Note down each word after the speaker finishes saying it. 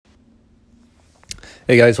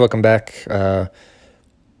Hey guys, welcome back.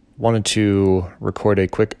 Wanted to record a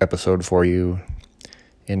quick episode for you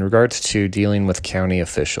in regards to dealing with county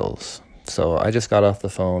officials. So I just got off the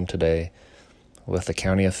phone today with a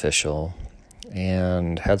county official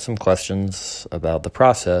and had some questions about the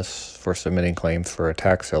process for submitting claims for a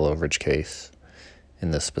tax sale overage case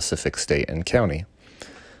in this specific state and county,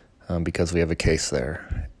 because we have a case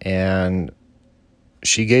there. And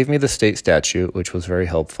she gave me the state statute, which was very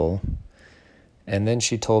helpful. And then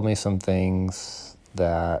she told me some things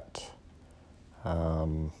that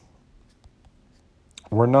were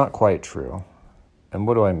not quite true. And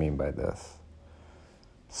what do I mean by this?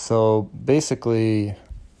 So basically,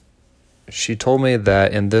 she told me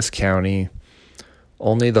that in this county,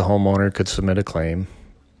 only the homeowner could submit a claim.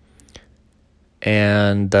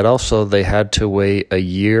 And that also they had to wait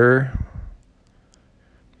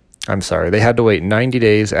they had to wait 90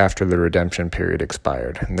 days after the redemption period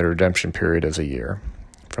expired. And the redemption period is a year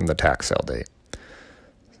from the tax sale date.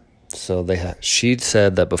 So she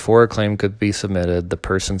said that before a claim could be submitted, the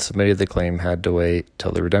person submitting the claim had to wait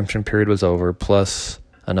till the redemption period was over, plus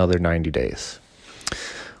another 90 days.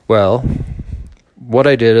 Well, what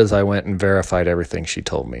I did is I went and verified everything she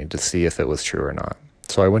told me to see if it was true or not.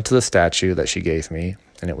 So I went to the statute that she gave me,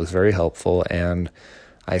 and it was very helpful, and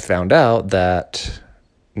I found out that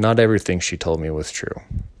not everything she told me was true.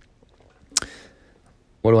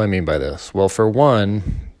 What do I mean by this? Well, for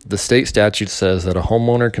one, the state statute says that a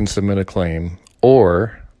homeowner can submit a claim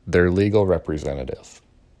or their legal representative.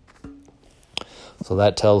 So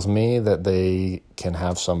that tells me that they can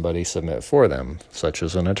have somebody submit for them, such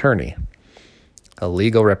as an attorney, a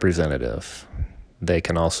legal representative. They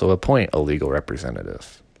can also appoint a legal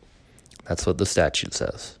representative. That's what the statute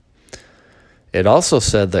says. It also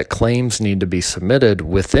said that claims need to be submitted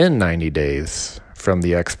within 90 days from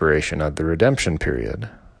the expiration of the redemption period.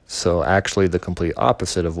 So actually the complete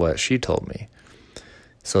opposite of what she told me.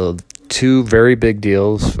 So two very big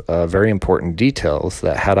deals, very important details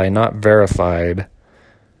that had I not verified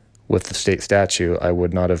with the state statute, I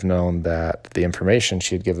would not have known that the information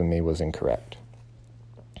she had given me was incorrect.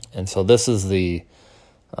 And so this is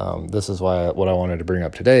why what I wanted to bring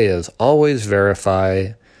up today is always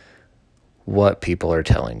verify what people are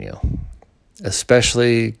telling you,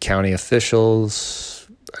 especially county officials,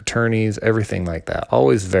 attorneys, everything like that.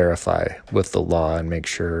 Always verify with the law and make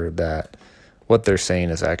sure that what they're saying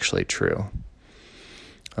is actually true.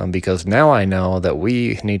 Because now I know that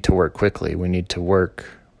we need to work quickly. We need to work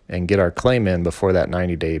and get our claim in before that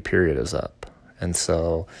 90-day period is up. And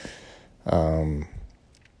so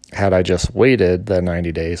had I just waited the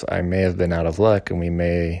 90 days, I may have been out of luck and we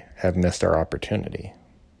may have missed our opportunity.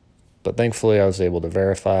 But thankfully, I was able to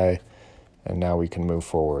verify, and now we can move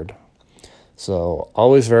forward. So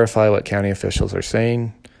always verify what county officials are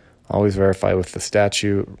saying. Always verify with the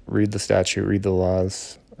statute, read the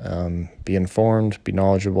laws, be informed, be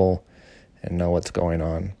knowledgeable, and know what's going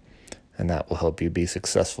on. And that will help you be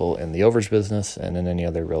successful in the overage business and in any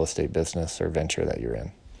other real estate business or venture that you're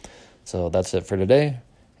in. So that's it for today,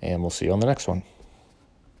 and we'll see you on the next one.